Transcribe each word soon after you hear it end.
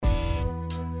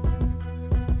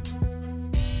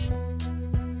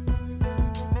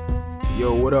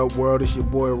Yo, what up, world? It's your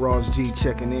boy Ross G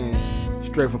checking in.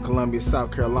 Straight from Columbia, South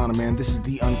Carolina, man. This is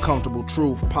the uncomfortable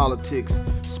truth. Politics,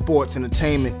 sports,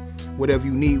 entertainment, whatever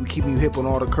you need. We keeping you hip on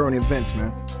all the current events,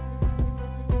 man.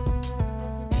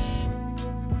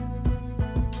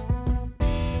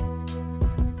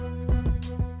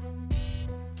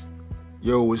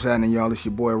 Yo, what's happening, y'all? It's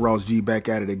your boy Ross G back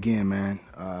at it again, man.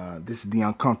 This is the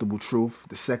uncomfortable truth,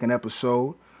 the second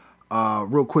episode.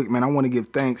 Real quick, man, I want to give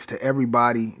thanks to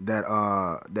everybody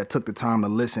that took the time to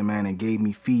listen, man, and gave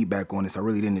me feedback on this. I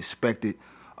really didn't expect it,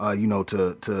 to I don't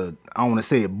want to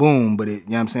say it boom, but it, you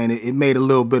know what I'm saying? It made a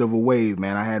little bit of a wave,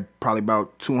 man. I had probably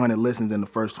about 200 listens in the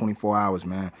first 24 hours,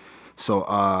 man. So,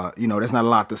 that's not a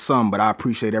lot to some, but I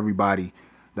appreciate everybody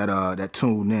that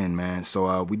tuned in, man.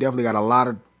 So, we definitely got a lot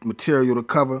of material to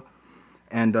cover,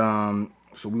 and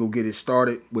so we'll get it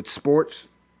started with sports.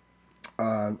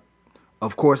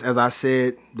 Of course, as I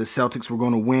said, the Celtics were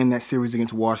going to win that series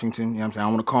against Washington. You know what I'm saying? I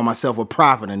don't want to call myself a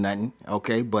prophet or nothing,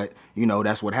 okay? But,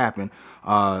 that's what happened.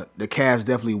 The Cavs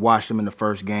definitely washed them in the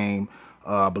first game.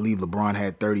 I believe LeBron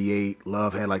had 38.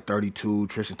 Love had like 32.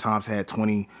 Tristan Thompson had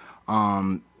 20.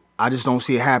 I just don't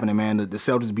see it happening, man. The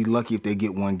Celtics would be lucky if they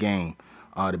get one game,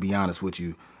 to be honest with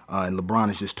you. And LeBron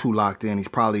is just too locked in. He's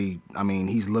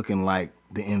looking like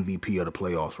the MVP of the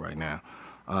playoffs right now.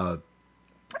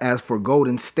 As for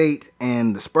Golden State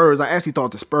and the Spurs, I actually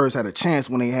thought the Spurs had a chance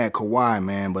when they had Kawhi,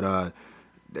 man. But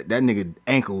that nigga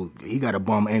ankle, he got a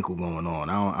bum ankle going on.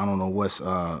 I don't know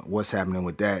what's happening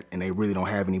with that, and they really don't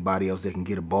have anybody else they can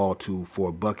get a ball to for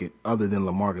a bucket other than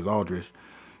LaMarcus Aldridge,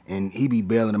 and he be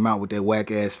bailing them out with that whack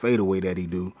ass fadeaway that he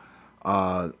do.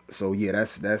 So yeah,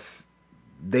 that's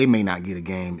they may not get a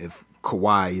game if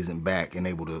Kawhi isn't back and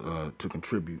able to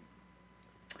contribute.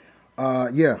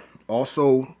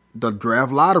 Also, the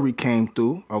draft lottery came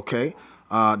through, okay?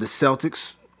 The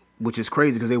Celtics, which is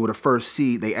crazy because they were the first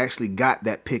seed, they actually got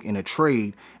that pick in a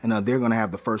trade, and they're going to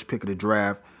have the first pick of the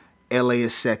draft. LA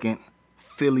is second.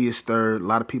 Philly is third. A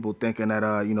lot of people thinking that,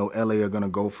 LA are going to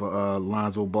go for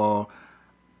Lonzo Ball.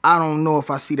 I don't know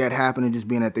if I see that happening, just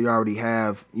being that they already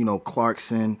have,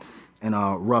 Clarkson and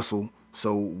Russell.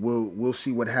 So we'll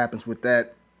see what happens with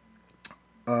that.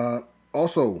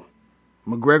 Also,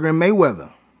 McGregor and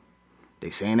Mayweather. They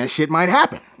saying that shit might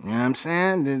happen. You know what I'm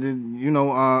saying?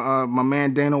 My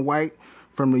man Dana White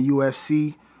from the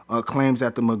UFC claims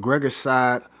that the McGregor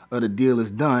side of the deal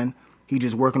is done. He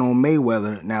just working on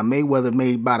Mayweather. Now, Mayweather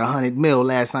made about $100 million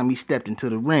last time he stepped into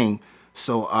the ring.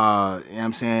 So, you know what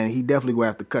I'm saying? He definitely will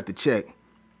have to cut the check.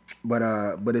 But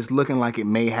it's looking like it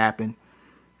may happen.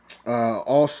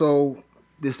 Also,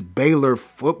 this Baylor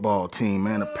football team,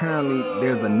 man, apparently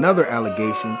there's another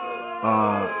allegation.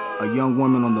 A young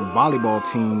woman on the volleyball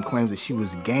team claims that she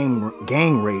was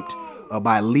gang raped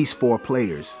by at least 4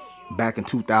 players back in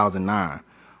 2009.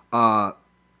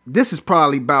 This is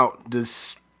probably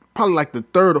like the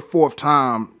third or fourth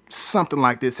time something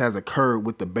like this has occurred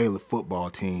with the Baylor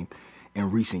football team in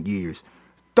recent years.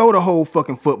 Throw the whole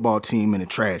fucking football team in the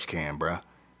trash can, bruh.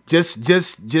 Just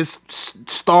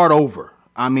start over.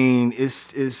 I mean,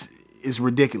 it's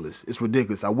ridiculous. It's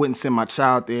ridiculous. I wouldn't send my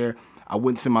child there. I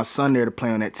wouldn't send my son there to play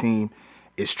on that team.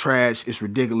 It's trash. It's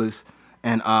ridiculous.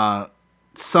 And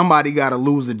somebody got to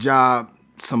lose a job.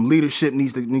 Some leadership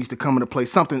needs to come into play.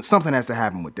 Something has to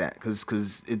happen with that because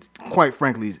it's quite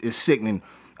frankly it's sickening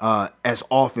as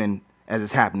often as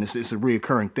it's happened. It's a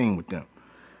reoccurring thing with them.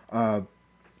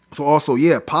 So also,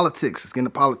 yeah, politics. Let's get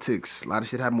into politics. A lot of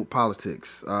shit happened with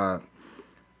politics.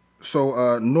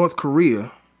 So North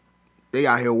Korea, they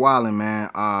out here wilding, man.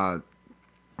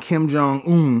 Kim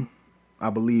Jong-un, I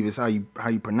believe is how you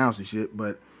pronounce the shit,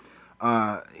 but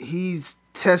he's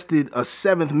tested a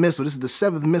 7th missile. This is the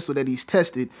 7th missile that he's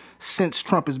tested since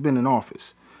Trump has been in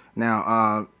office.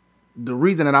 Now, the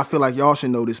reason that I feel like y'all should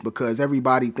know this because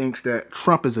everybody thinks that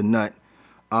Trump is a nut,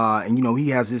 and he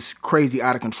has this crazy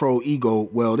out of control ego.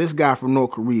 Well, this guy from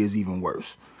North Korea is even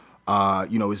worse.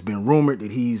 It's been rumored that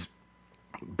he's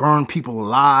burned people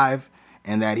alive.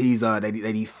 And that he's that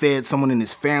he fed someone in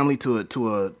his family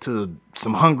to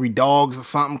some hungry dogs or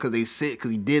something because they sick because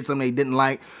he did something they didn't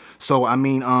like. So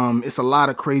it's a lot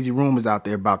of crazy rumors out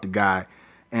there about the guy,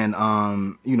 and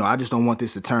I just don't want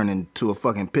this to turn into a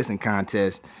fucking pissing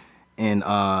contest. And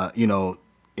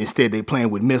instead they playing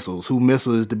with missiles. Who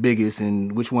missile is the biggest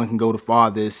and which one can go the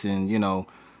farthest, and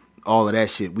all of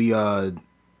that shit. We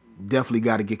definitely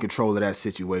got to get control of that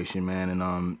situation, man. And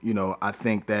I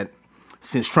think that.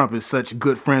 Since Trump is such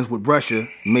good friends with Russia,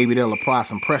 maybe they'll apply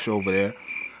some pressure over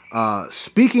there.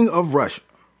 Speaking of Russia,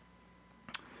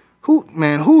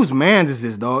 whose man's is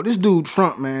this, dog? This dude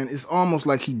Trump, man, it's almost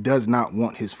like he does not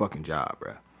want his fucking job,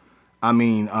 bro. I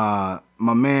mean, my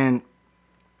man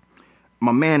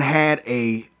my man had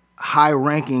a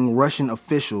high-ranking Russian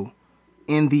official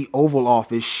in the Oval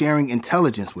Office sharing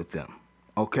intelligence with them,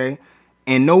 okay?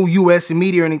 And no U.S.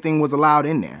 media or anything was allowed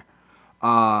in there.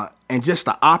 And just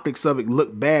the optics of it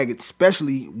looked bad,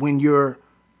 especially when you're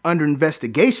under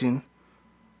investigation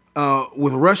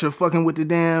with Russia fucking with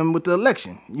the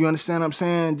election. You understand what I'm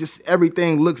saying? Just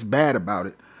everything looks bad about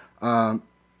it. And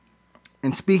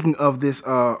speaking of this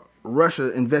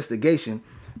Russia investigation,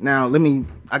 now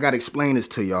I got to explain this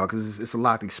to y'all because it's a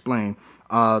lot to explain.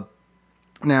 Now,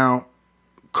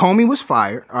 Comey was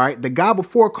fired, all right? The guy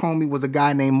before Comey was a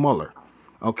guy named Mueller,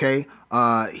 okay?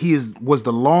 He was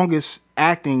the longest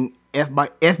acting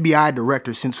FBI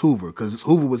director since Hoover, because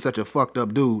Hoover was such a fucked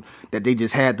up dude that they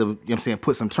just had to, you know what I'm saying,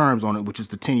 put some terms on it, which is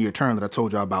the 10-year term that I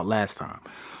told y'all about last time.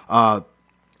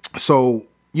 So,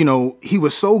 you know, he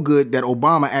was so good that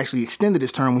Obama actually extended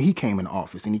his term when he came in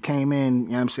office. And he came in, you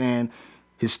know what I'm saying,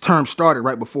 his term started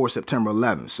right before September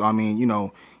 11th. So, I mean, you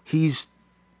know, he's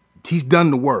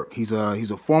done the work. He's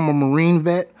a former Marine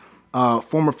vet,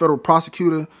 former federal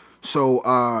prosecutor.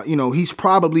 So, you know, he's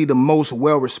probably the most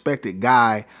well-respected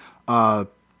guy,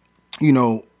 you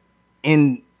know,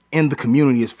 in the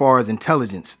community as far as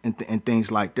intelligence and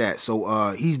things like that.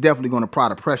 So he's definitely going to apply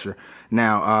the pressure.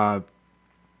 Now,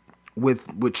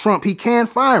 with Trump, he can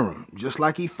fire him, just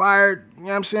like he fired, you know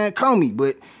what I'm saying, Comey.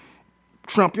 But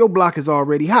Trump, your block is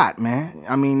already hot, man.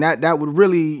 I mean, that would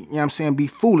really, you know what I'm saying, be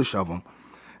foolish of him.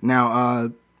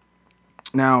 Now,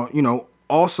 you know,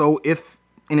 also, if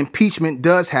an impeachment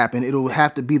does happen, it'll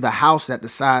have to be the House that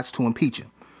decides to impeach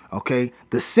him. Okay,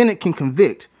 the Senate can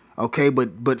convict. Okay,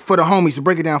 but for the homies, to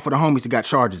break it down for the homies that got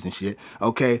charges and shit.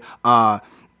 Okay,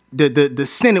 the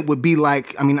Senate would be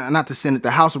like, I mean, not the Senate,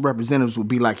 the House of Representatives would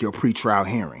be like your pretrial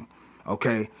hearing.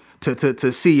 Okay,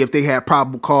 to see if they had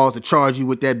probable cause to charge you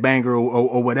with that banger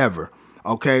or whatever.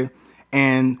 Okay,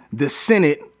 and the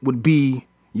Senate would be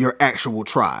your actual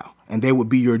trial, and they would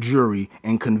be your jury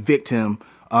and convict him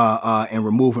and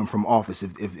remove him from office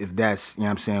if that's, you know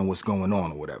what I'm saying, what's going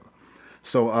on or whatever.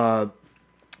 So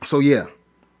yeah.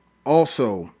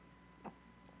 Also,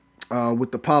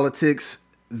 with the politics,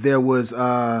 there was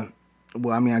well,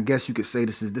 I mean, I guess you could say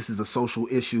this is a social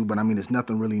issue, but I mean, it's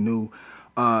nothing really new.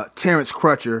 Terrence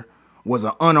Crutcher was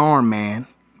an unarmed man,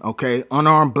 okay,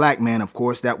 unarmed black man, of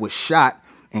course, that was shot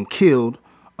and killed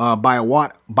by a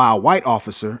white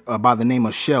officer by the name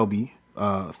of Shelby,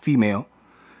 female,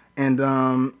 and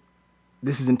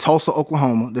this is in Tulsa,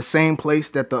 Oklahoma, the same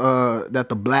place that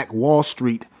the Black Wall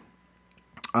Street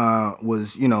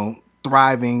was, you know,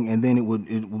 thriving, and then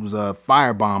it was a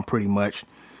firebomb pretty much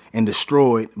and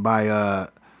destroyed by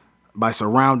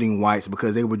surrounding whites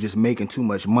because they were just making too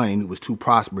much money and it was too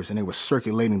prosperous and they were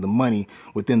circulating the money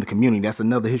within the community. That's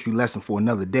another history lesson for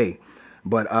another day.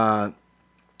 But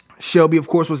Shelby, of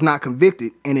course, was not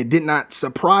convicted, and it did not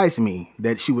surprise me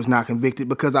that she was not convicted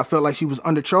because I felt like she was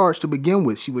undercharged to begin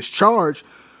with. She was charged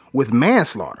with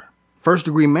manslaughter,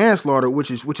 first-degree manslaughter, which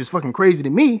is fucking crazy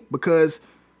to me because,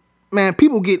 man,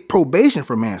 people get probation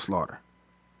for manslaughter.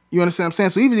 You understand what I'm saying?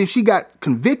 So even if she got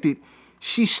convicted,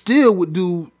 she still would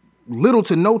do little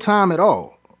to no time at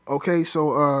all. Okay,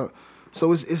 so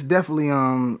it's definitely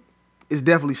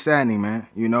saddening, man.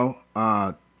 You know,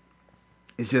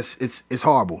 it's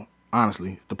horrible.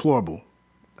 Honestly, deplorable.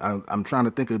 I'm trying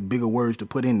to think of bigger words to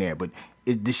put in there, but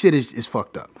the shit is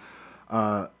fucked up.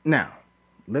 Now,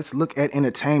 let's look at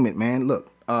entertainment, man. Look,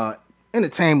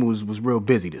 entertainment was real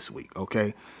busy this week,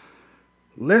 okay?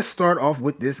 Let's start off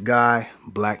with this guy,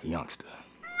 Blac Youngsta.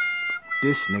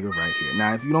 This nigga right here.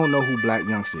 Now, if you don't know who Blac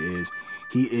Youngsta is,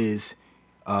 he is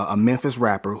a Memphis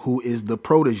rapper who is the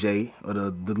protege, or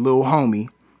the little homie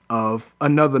of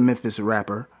another Memphis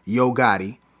rapper, Yo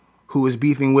Gotti, who is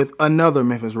beefing with another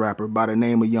Memphis rapper by the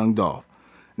name of Young Dolph.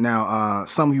 Now,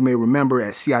 some of you may remember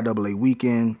at CIAA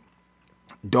weekend,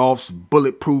 Dolph's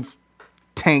bulletproof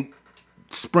tank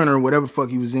Sprinter, whatever the fuck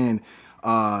he was in,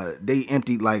 they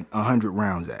emptied like 100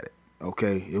 rounds at it.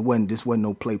 Okay, this wasn't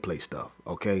no play stuff.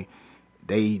 Okay,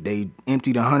 they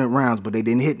emptied 100 rounds, but they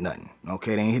didn't hit nothing.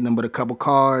 Okay, they ain't hit nothing but a couple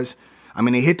cars. I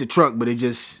mean, they hit the truck, but it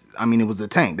was a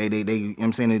tank. They you know what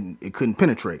I'm saying, it couldn't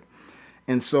penetrate.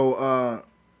 And so,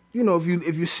 you know, if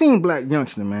you've seen Blac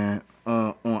Youngsta, man,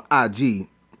 on IG,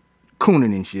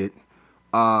 cooning and shit,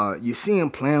 you see him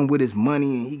playing with his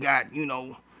money, and he got, you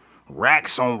know,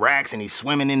 racks on racks, and he's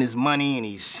swimming in his money, and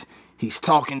he's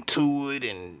talking to it,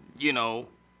 and, you know,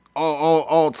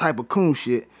 all type of coon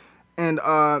shit. And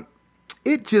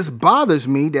it just bothers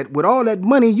me that with all that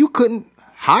money, you couldn't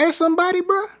hire somebody,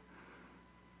 bruh.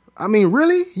 I mean,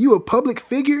 really? You a public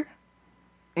figure,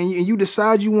 and you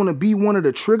decide you want to be one of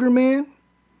the trigger men?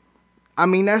 I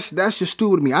mean, that's just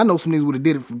stupid to me. I know some niggas would have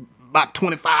did it for about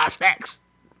 25 stacks.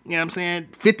 You know what I'm saying?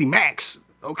 50 max.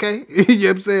 Okay? You know what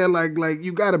I'm saying? Like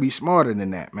you gotta be smarter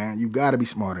than that, man. You gotta be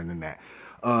smarter than that.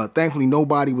 Thankfully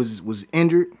nobody was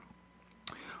injured.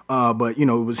 But you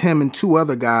know, it was him and 2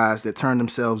 other guys that turned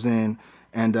themselves in,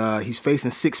 and he's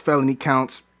facing 6 felony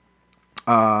counts.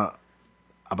 I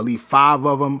believe 5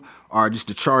 of them are just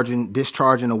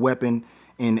discharging a weapon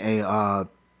in a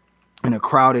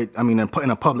crowded, in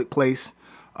a public place.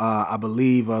 I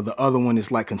believe the other one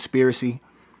is like conspiracy.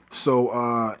 So,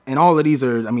 and all of these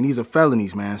are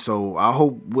felonies, man. So I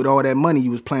hope with all that money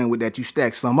you was playing with that you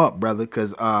stacked some up, brother,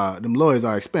 because them lawyers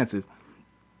are expensive.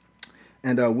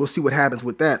 And we'll see what happens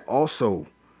with that. Also,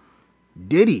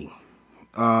 Diddy.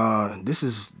 This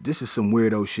is some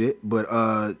weirdo shit,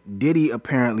 but Diddy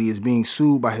apparently is being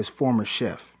sued by his former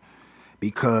chef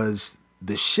because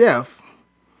the chef,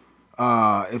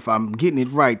 if I'm getting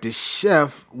it right, the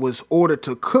chef was ordered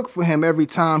to cook for him every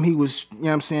time he was, you know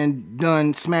what I'm saying,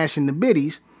 done smashing the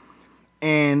biddies,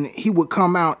 and he would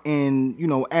come out and, you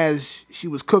know, as she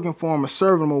was cooking for him or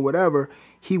serving him or whatever,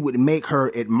 he would make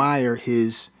her admire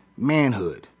his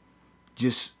manhood,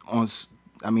 just on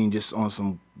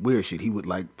some weird shit. He would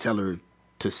like tell her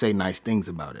to say nice things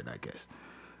about it, I guess.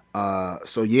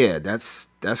 So yeah,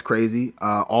 that's crazy.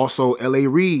 Also, L.A.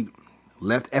 Reid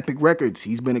left Epic Records.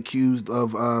 He's been accused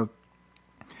of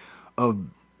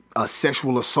a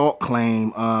sexual assault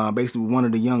claim, basically one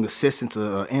of the young assistants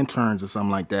or interns or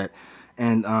something like that.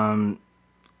 And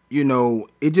you know,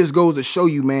 it just goes to show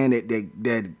you, man,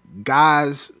 that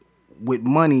guys with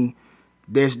money,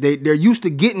 they're used to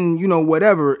getting, you know,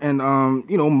 whatever. And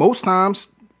you know, most times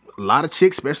a lot of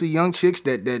chicks, especially young chicks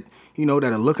that you know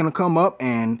that are looking to come up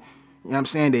and, you know what I'm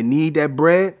saying, they need that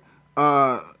bread,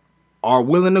 are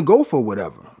willing to go for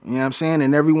whatever. You know what I'm saying?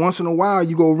 And every once in a while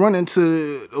you go run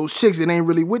into those chicks that ain't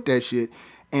really with that shit,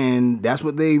 and that's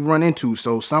what they run into.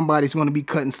 So somebody's going to be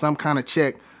cutting some kind of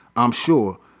check, I'm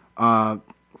sure,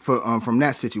 from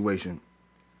that situation.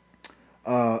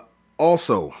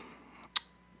 Also,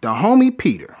 the homie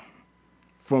Peter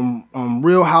from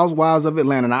Real Housewives of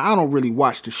Atlanta. Now, I don't really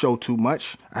watch the show too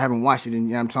much. I haven't watched it in,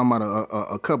 you know, I'm talking about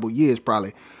a couple years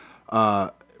probably.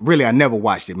 Really, I never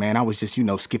watched it, man. I was just, you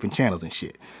know, skipping channels and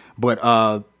shit.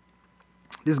 But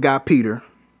this guy, Peter,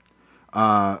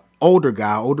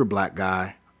 older black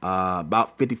guy,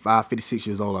 about 55, 56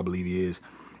 years old, I believe he is.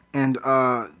 And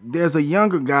there's a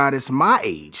younger guy that's my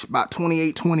age, about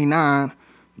 28, 29,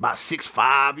 about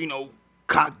 6'5", you know,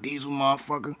 cock diesel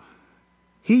motherfucker.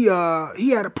 He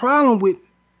had a problem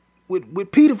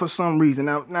with Peter for some reason.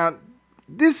 Now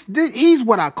this he's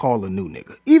what I call a new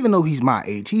nigga. Even though he's my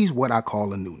age, he's what I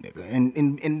call a new nigga.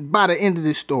 And by the end of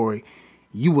this story,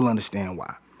 you will understand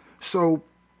why. So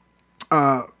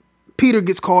Peter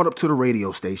gets called up to the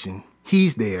radio station.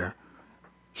 He's there.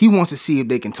 He wants to see if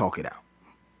they can talk it out.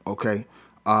 Okay?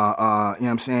 You know what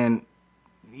I'm saying?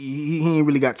 He ain't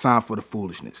really got time for the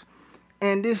foolishness.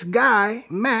 And this guy,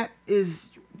 Matt, is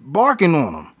barking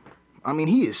on him. I mean,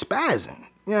 he is spazzing.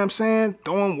 You know what I'm saying?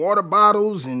 Throwing water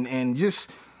bottles and just,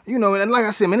 you know, and like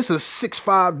I said, man, this is a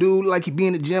 6'5" dude, like he be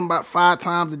in the gym about 5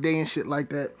 times a day and shit like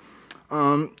that.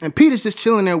 And Peter's just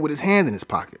chilling there with his hands in his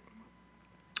pocket.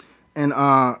 And,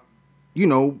 you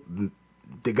know,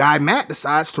 the guy, Matt,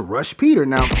 decides to rush Peter.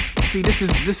 Now, see, this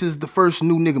is the first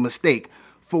new nigga mistake.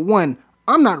 For one,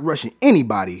 I'm not rushing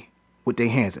anybody with their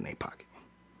hands in their pocket.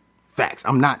 Facts.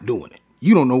 I'm not doing it.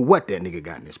 You don't know what that nigga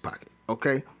got in his pocket,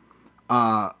 okay?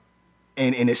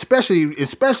 And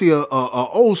especially a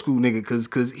old school nigga,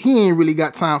 cause he ain't really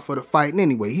got time for the fighting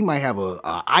anyway. He might have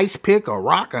a ice pick, a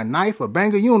rock, a knife, a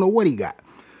banger. You don't know what he got.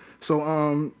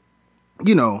 So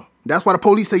you know, that's why the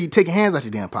police say you take your hands out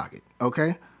your damn pocket,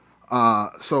 okay?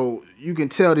 So you can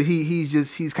tell that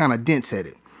he's kind of dense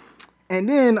headed. And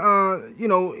then you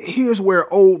know, here's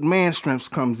where old man strength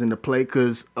comes into play,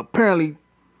 cause apparently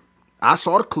I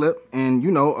saw the clip, and you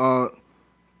know,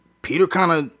 Peter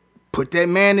kind of put that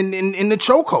man in the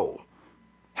chokehold,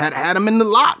 had him in the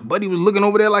lock. Buddy was looking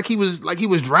over there like he was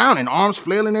drowning, arms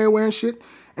flailing everywhere and shit.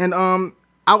 And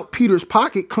out Peter's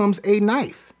pocket comes a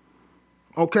knife.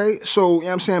 Okay, so you know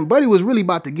what I'm saying, Buddy was really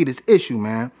about to get his issue,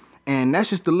 man. And that's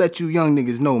just to let you young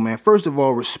niggas know, man. First of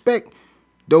all, respect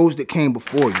those that came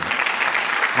before you.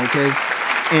 Okay,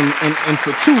 and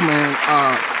for two, man,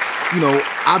 you know,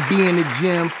 I be in the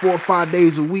gym 4 or 5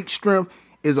 days a week. Strength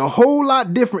is a whole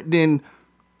lot different than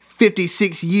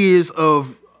 56 years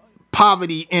of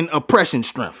poverty and oppression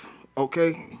strength.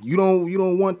 Okay, you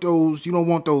don't want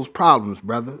those problems,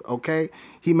 brother. Okay,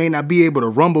 he may not be able to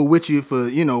rumble with you for,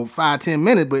 you know, 5-10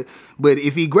 minutes, but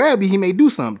if he grab you, he may do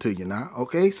something to you now.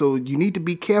 Okay, so you need to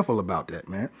be careful about that,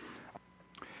 man.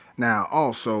 Now,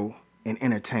 also in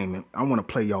entertainment, I want to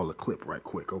play y'all a clip right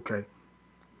quick, okay?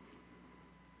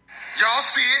 Y'all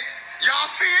see it? Y'all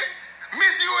see it?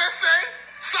 Miss USA,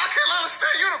 South Carolina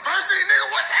State University,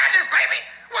 nigga. What's happening, baby?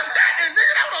 What's happening,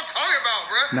 nigga? That's what I'm talking about,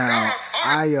 bro.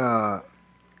 Now,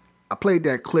 I played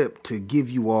that clip to give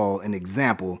you all an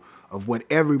example of what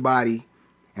everybody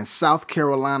in South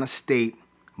Carolina State,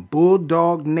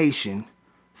 Bulldog Nation,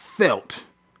 felt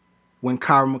when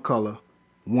Kyra McCullough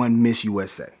won Miss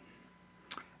USA.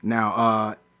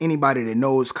 Now, anybody that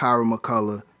knows Kyra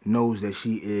McCullough knows that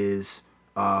she is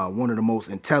one of the most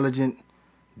intelligent,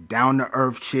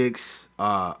 down-to-earth chicks.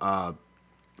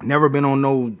 Never been on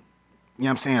no, you know what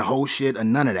I'm saying, whole shit or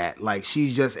none of that. Like,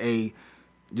 she's just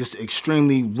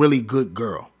extremely, really good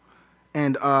girl.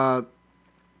 And,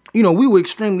 we were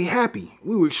extremely happy.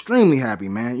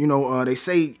 Man. They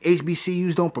say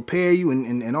HBCUs don't prepare you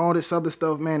and all this other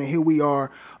stuff, man. And here we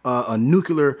are, a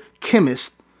nuclear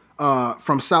chemist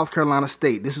from South Carolina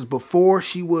State. This is before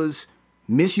she was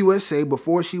Miss USA,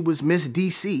 before she was Miss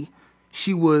DC.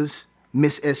 She was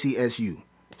Miss SESU.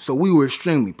 So we were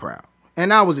extremely proud.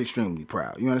 And I was extremely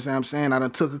proud. You understand what I'm saying? I done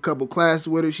took a couple classes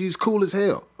with her. She's cool as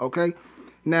hell, okay?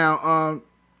 Now,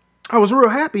 I was real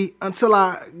happy until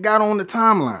I got on the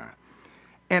timeline.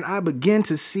 And I began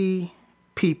to see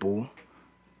people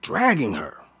dragging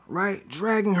her, right?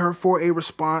 Dragging her for a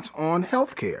response on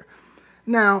healthcare.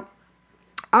 Now,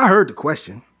 I heard the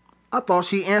question. I thought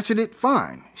she answered it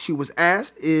fine. She was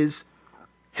asked, is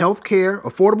healthcare,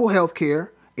 affordable healthcare,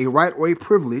 a right or a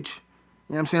privilege,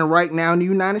 you know what I'm saying, right now in the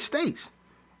United States?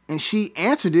 And she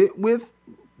answered it with,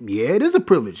 yeah, it is a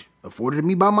privilege afforded to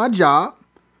me by my job.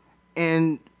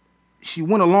 And she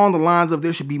went along the lines of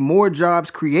there should be more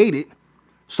jobs created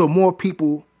so more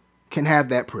people can have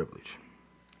that privilege.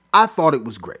 I thought it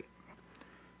was great.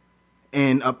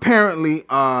 And apparently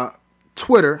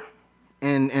Twitter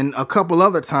and a couple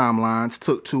other timelines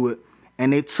took to it,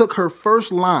 and they took her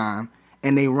first line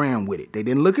and they ran with it. They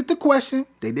didn't look at the question.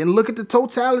 They didn't look at the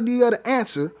totality of the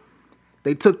answer.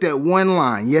 They took that one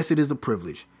line, yes, it is a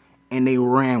privilege, and they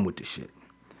ran with the shit.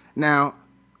 Now,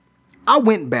 I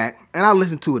went back and I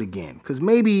listened to it again because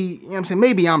maybe, you know what I'm saying,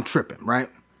 maybe I'm tripping, right?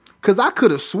 Because I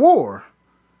could have swore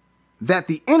that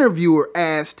the interviewer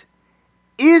asked,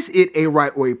 is it a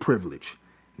right or a privilege?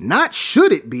 Not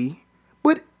should it be,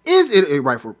 but is it a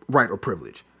right or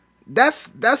privilege?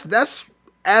 That's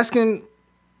asking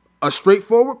a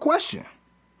straightforward question.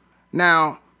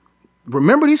 Now,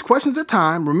 remember, these questions are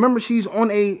timed. Remember, she's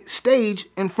on a stage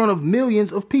in front of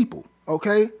millions of people,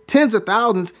 okay? Tens of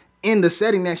thousands in the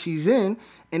setting that she's in.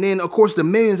 And then, of course, the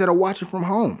millions that are watching from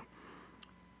home.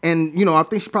 And, I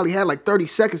think she probably had like 30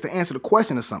 seconds to answer the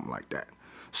question or something like that.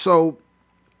 So,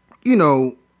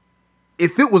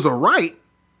 if it was a right,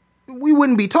 we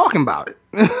wouldn't be talking about it.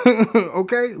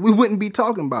 Okay? We wouldn't be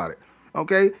talking about it.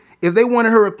 Okay? If they wanted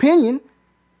her opinion,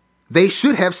 they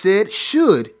should have said,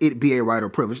 should it be a right or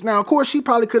privilege? Now, of course, she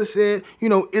probably could have said,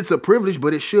 it's a privilege,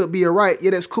 but it should be a right.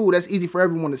 Yeah, that's cool. That's easy for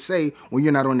everyone to say when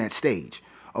you're not on that stage.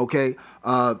 Okay?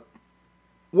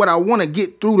 What I want to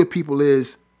get through to people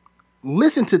is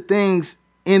listen to things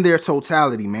in their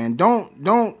totality, man.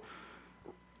 Don't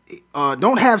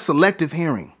have selective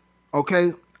hearing.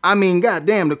 Okay? I mean,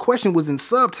 goddamn, the question was in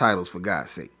subtitles, for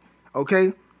God's sake.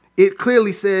 Okay? It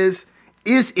clearly says,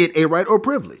 is it a right or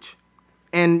privilege?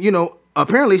 And,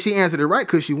 apparently she answered it right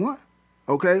because she won.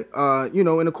 Okay?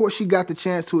 And of course she got the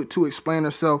chance to explain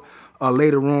herself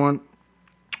later on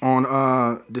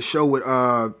the show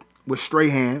with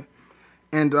Strahan.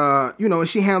 And, and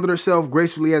she handled herself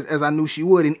gracefully as I knew she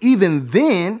would. And even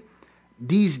then,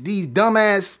 these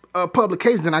dumbass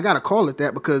publications, and I got to call it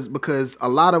that because a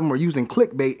lot of them are using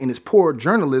clickbait and it's poor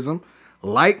journalism,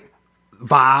 like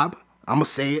Vibe. I'm going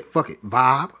to say it. Fuck it.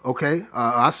 Vibe. Okay?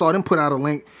 I saw them put out a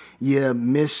link. Yeah,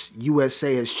 Miss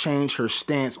USA has changed her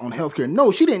stance on healthcare.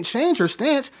 No, she didn't change her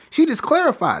stance. She just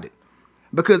clarified it.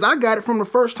 Because I got it from the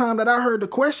first time that I heard the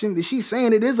question that she's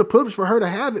saying it is a privilege for her to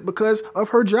have it because of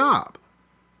her job.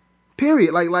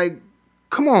 Period. Like,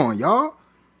 come on, y'all.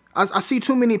 I see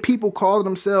too many people calling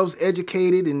themselves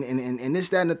educated and this,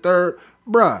 that, and the third.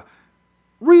 Bruh,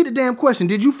 read the damn question.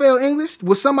 Did you fail English?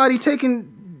 Was somebody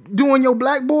doing your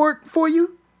blackboard for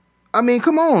you? I mean,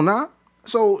 come on, nah.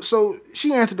 So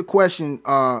she answered the question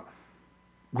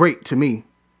great to me.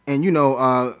 And,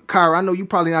 Kyra, I know you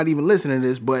probably not even listening to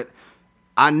this, but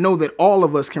I know that all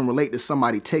of us can relate to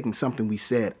somebody taking something we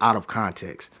said out of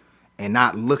context and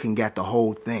not looking at the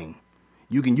whole thing.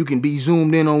 You can be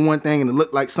zoomed in on one thing and it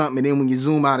look like something, and then when you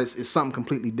zoom out, it's something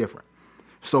completely different.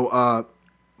 So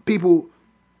people,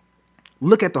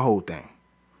 look at the whole thing.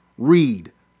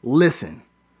 Read, listen,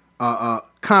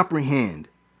 comprehend.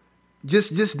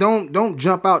 just don't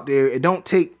jump out there and don't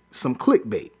take some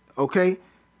clickbait, okay?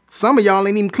 Some of y'all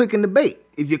ain't even clicking the bait.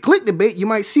 If you click the bait, you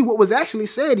might see what was actually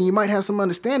said and you might have some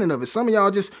understanding of it. Some of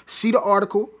y'all just see the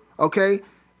article, okay,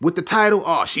 with the title,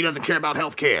 "Oh, she doesn't care about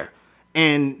healthcare,"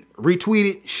 and retweet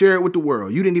it, share it with the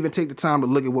world. You didn't even take the time to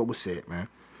look at what was said, man.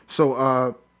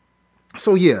 So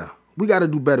yeah, we got to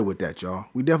do better with that, y'all.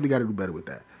 We definitely got to do better with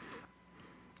that.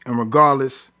 And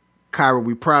regardless, Kyra,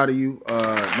 we proud of you.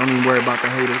 Don't even worry about the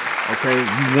haters, okay?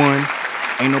 You won.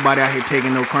 Ain't nobody out here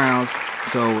taking no crowns,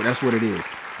 so that's what it is,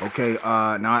 okay?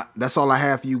 Now, that's all I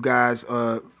have for you guys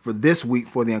for this week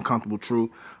for The Uncomfortable Truth.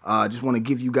 Just want to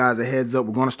give you guys a heads up.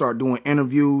 We're going to start doing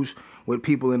interviews with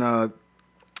people in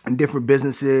different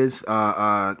businesses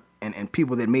and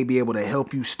people that may be able to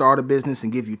help you start a business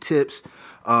and give you tips,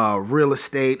 real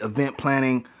estate, event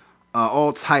planning,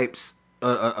 all types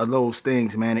of those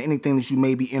things, man. Anything that you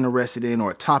may be interested in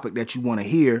or a topic that you want to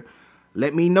hear,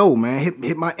 let me know, man.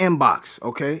 Hit my inbox,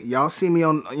 okay? Y'all see me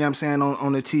on, you know what I'm saying,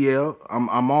 on the TL.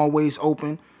 I'm always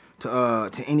open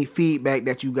to any feedback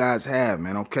that you guys have,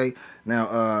 man, okay?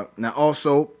 Now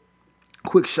also,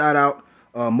 quick shout out,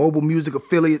 mobile music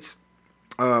affiliates.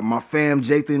 My fam,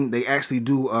 Jathan, they actually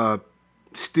do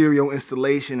stereo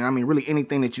installation. I mean, really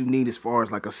anything that you need as far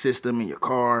as like a system in your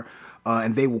car,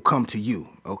 and they will come to you,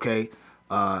 okay?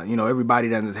 Everybody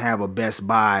doesn't have a Best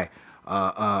Buy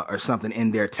or something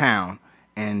in their town,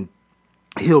 and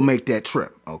he'll make that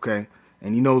trip, okay?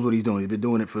 And he knows what he's doing. He's been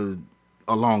doing it for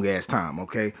a long ass time,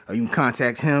 okay? You can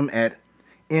contact him at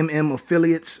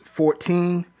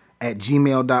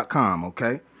mmaffiliates14@gmail.com,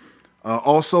 okay?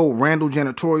 Also, Randall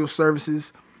Janitorial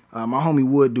Services. My homie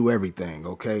Wood do everything,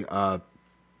 okay?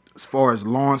 As far as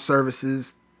lawn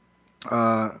services,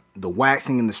 the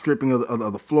waxing and the stripping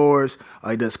of the floors.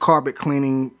 He does carpet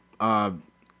cleaning,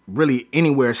 really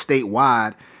anywhere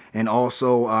statewide. And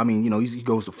also, he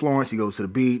goes to Florence, he goes to the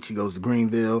beach, he goes to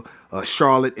Greenville,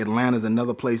 Charlotte, Atlanta's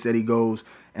another place that he goes.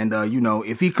 And,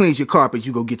 if he cleans your carpet,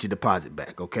 you go get your deposit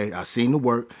back, okay? I seen the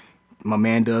work. My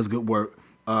man does good work.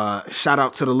 Shout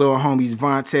out to the little homies,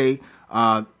 Vontae,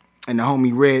 and the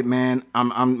homie Red, man.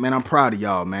 I'm proud of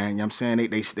y'all, man. You know what I'm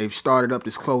saying? They've started up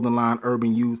this clothing line,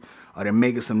 Urban Youth. They're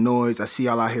making some noise. I see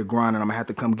y'all out here grinding. I'm going to have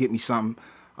to come get me something.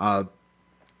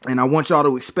 And I want y'all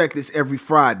to expect this every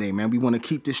Friday, man. We want to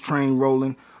keep this train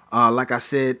rolling. Like I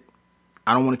said,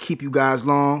 I don't want to keep you guys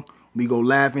long. We go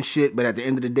laugh and shit, but at the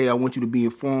end of the day, I want you to be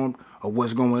informed of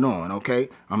what's going on, okay?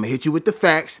 I'm going to hit you with the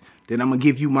facts, then I'm going to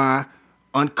give you my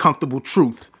uncomfortable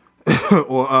truth or, you know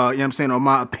what I'm saying, or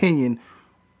my opinion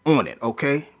on it,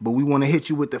 okay? But we want to hit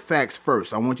you with the facts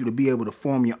first. I want you to be able to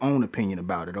form your own opinion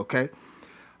about it, okay?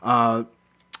 And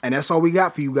that's all we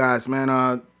got for you guys,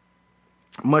 man.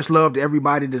 Much love to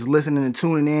everybody that's listening and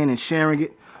tuning in and sharing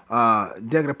it.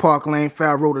 Decatur Park Lane,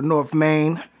 Fire Road to North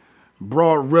Main,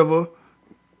 Broad River,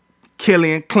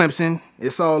 Killian, Clemson.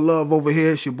 It's all love over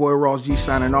here. It's your boy Ross G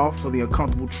signing off for The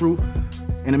Uncomfortable Truth.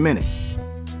 In a minute.